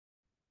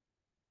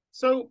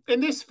So in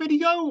this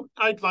video,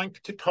 I'd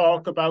like to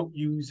talk about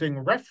using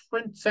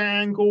reference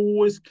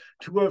angles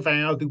to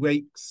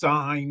evaluate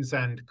sines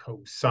and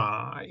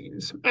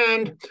cosines.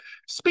 And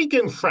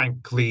speaking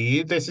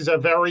frankly, this is a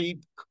very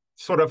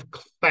sort of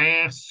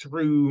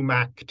classroom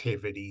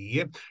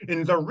activity.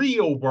 In the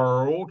real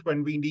world,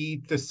 when we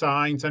need the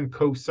sines and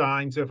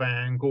cosines of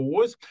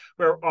angles,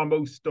 we're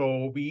almost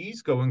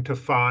always going to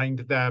find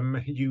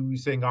them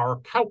using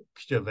our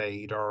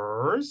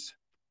calculators.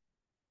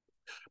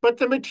 But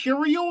the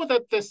material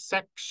that this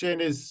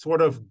section is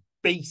sort of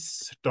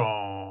based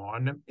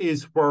on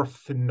is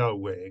worth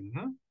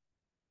knowing.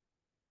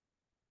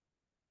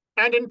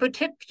 And in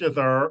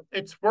particular,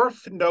 it's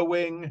worth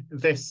knowing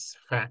this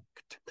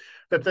fact,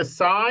 that the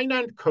sine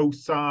and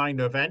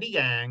cosine of any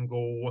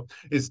angle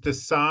is the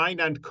sine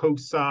and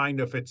cosine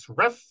of its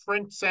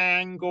reference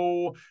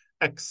angle,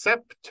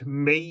 except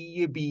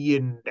maybe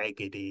in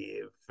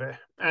negative.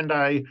 And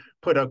I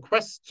put a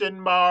question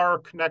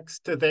mark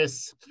next to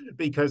this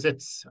because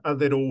it's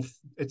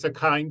a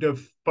kind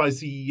of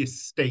fuzzy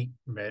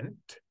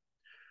statement.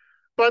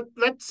 But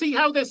let's see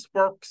how this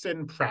works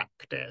in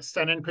practice.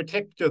 And in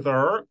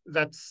particular,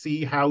 let's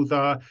see how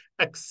the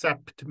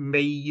except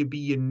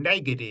maybe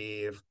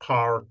negative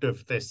part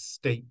of this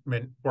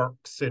statement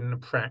works in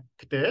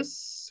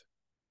practice.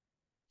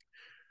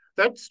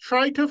 Let's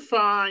try to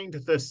find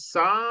the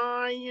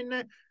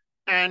sine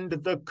and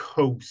the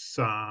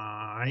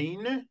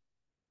cosine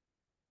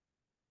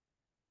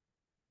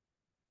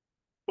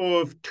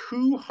of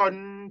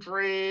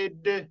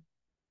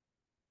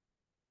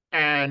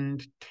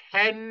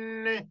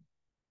 210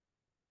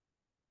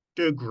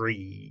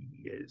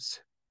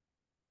 degrees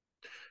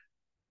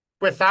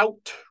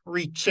without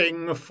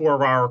reaching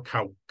for our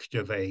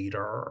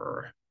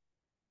calculator.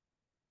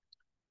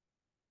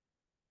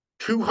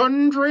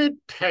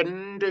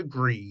 210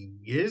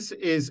 degrees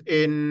is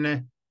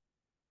in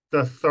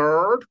the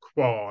third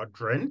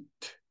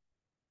quadrant,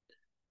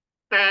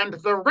 and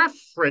the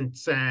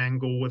reference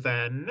angle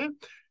then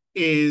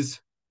is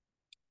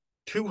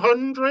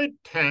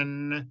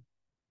 210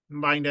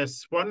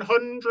 minus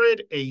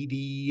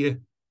 180,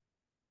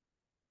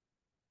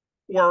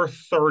 or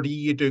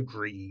 30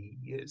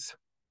 degrees.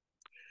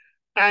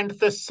 And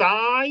the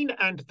sine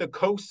and the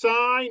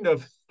cosine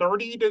of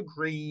 30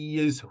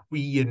 degrees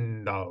we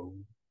know.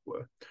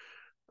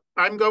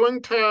 I'm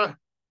going to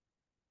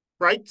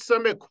write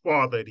some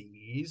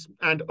equalities,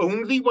 and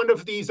only one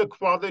of these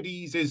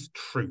equalities is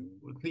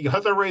true. The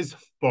other is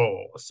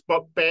false,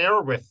 but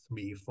bear with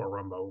me for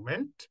a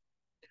moment.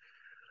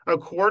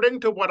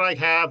 According to what I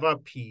have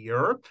up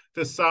here,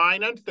 the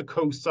sine and the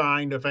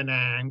cosine of an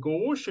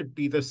angle should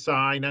be the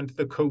sine and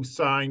the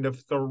cosine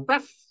of the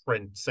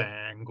reference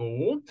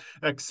angle,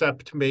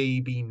 except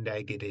maybe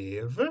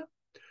negative.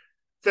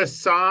 The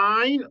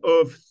sine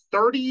of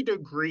 30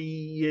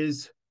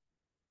 degrees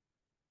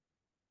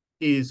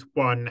is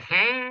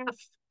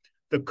 1/2.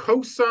 The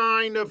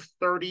cosine of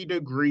 30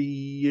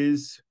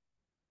 degrees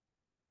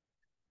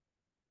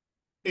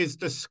is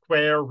the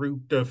square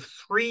root of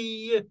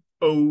 3/2.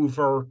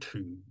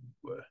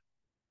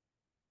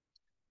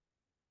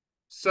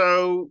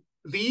 So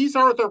these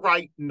are the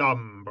right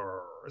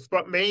numbers,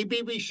 but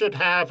maybe we should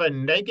have a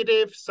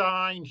negative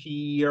sign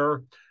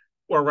here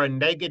or a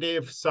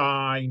negative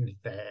sign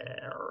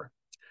there.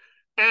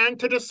 And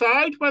to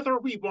decide whether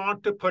we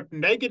want to put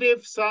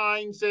negative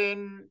signs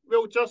in,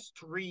 we'll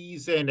just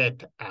reason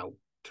it out.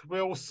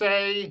 We'll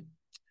say,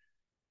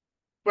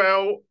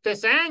 well,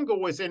 this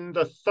angle is in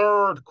the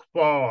third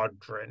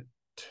quadrant.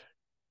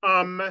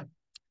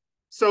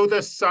 So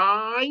the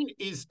sine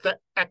is the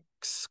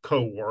x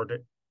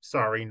coordinate.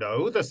 Sorry,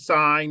 no, the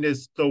sine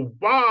is the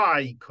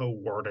y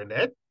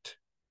coordinate.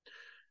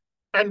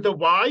 And the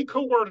y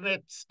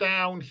coordinate's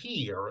down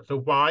here. The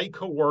y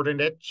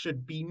coordinate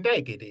should be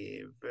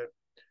negative.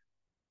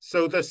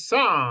 So the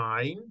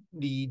sine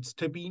needs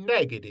to be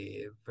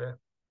negative.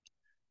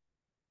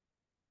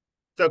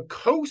 The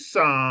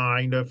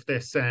cosine of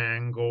this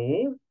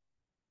angle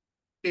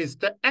is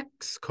the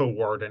x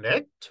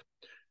coordinate.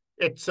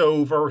 It's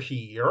over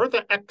here.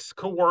 The x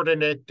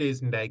coordinate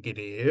is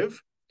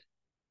negative.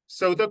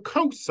 So the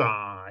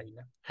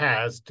cosine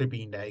has to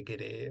be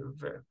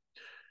negative.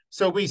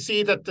 So we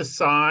see that the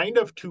sine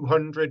of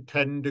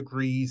 210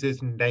 degrees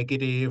is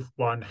negative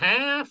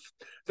 1/2.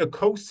 The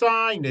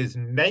cosine is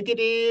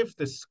negative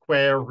the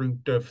square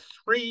root of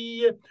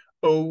 3/2.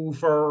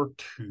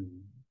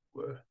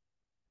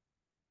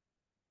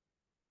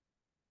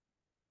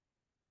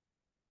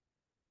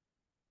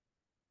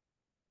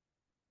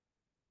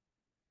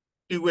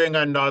 Doing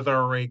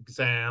another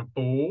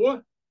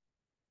example.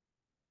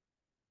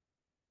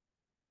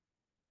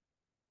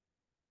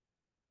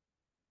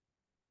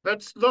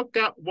 Let's look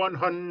at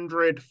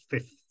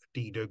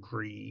 150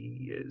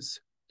 degrees.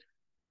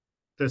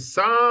 The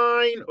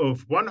sine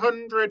of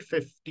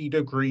 150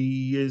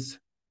 degrees,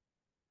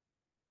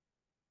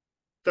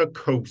 the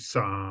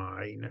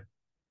cosine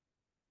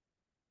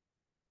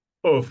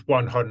of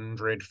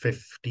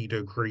 150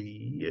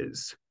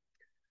 degrees.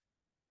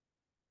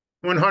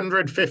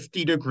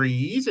 150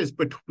 degrees is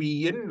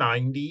between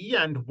 90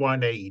 and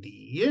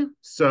 180.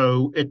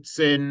 So it's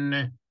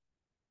in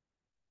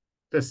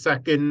the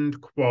second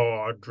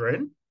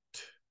quadrant.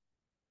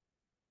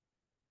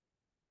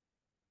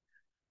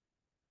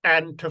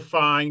 And to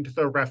find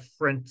the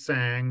reference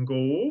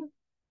angle,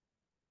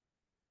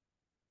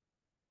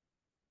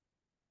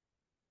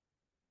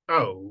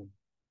 oh,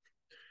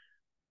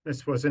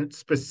 this wasn't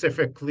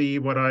specifically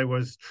what I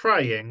was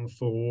trying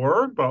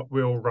for, but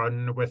we'll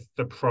run with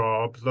the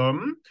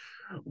problem.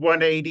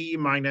 180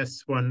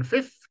 minus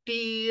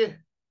 150,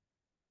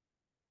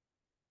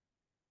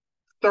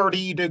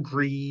 30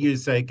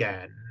 degrees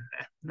again.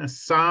 The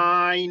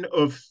sine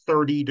of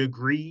 30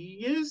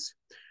 degrees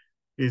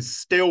is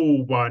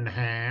still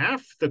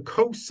 1/2. The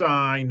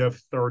cosine of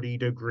 30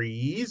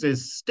 degrees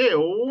is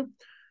still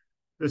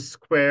the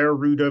square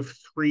root of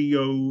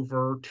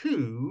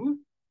 3/2.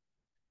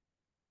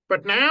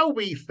 But now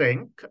we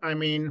think,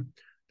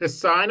 the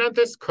sine and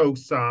this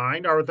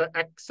cosine are the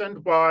x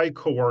and y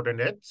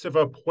coordinates of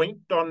a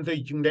point on the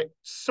unit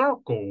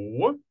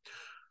circle.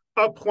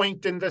 A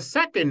point in the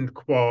second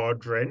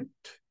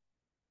quadrant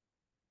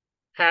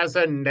has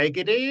a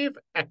negative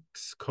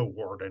x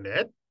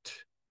coordinate,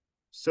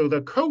 so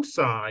the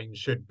cosine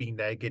should be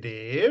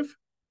negative,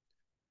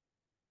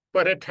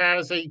 but it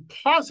has a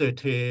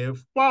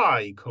positive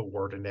y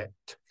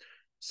coordinate,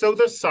 so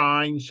the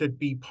sine should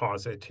be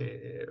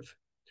positive.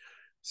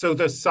 So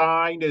the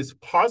sine is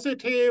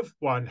positive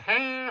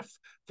 1/2,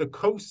 the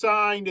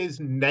cosine is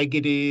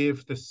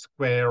negative the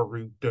square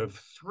root of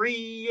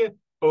 3/2.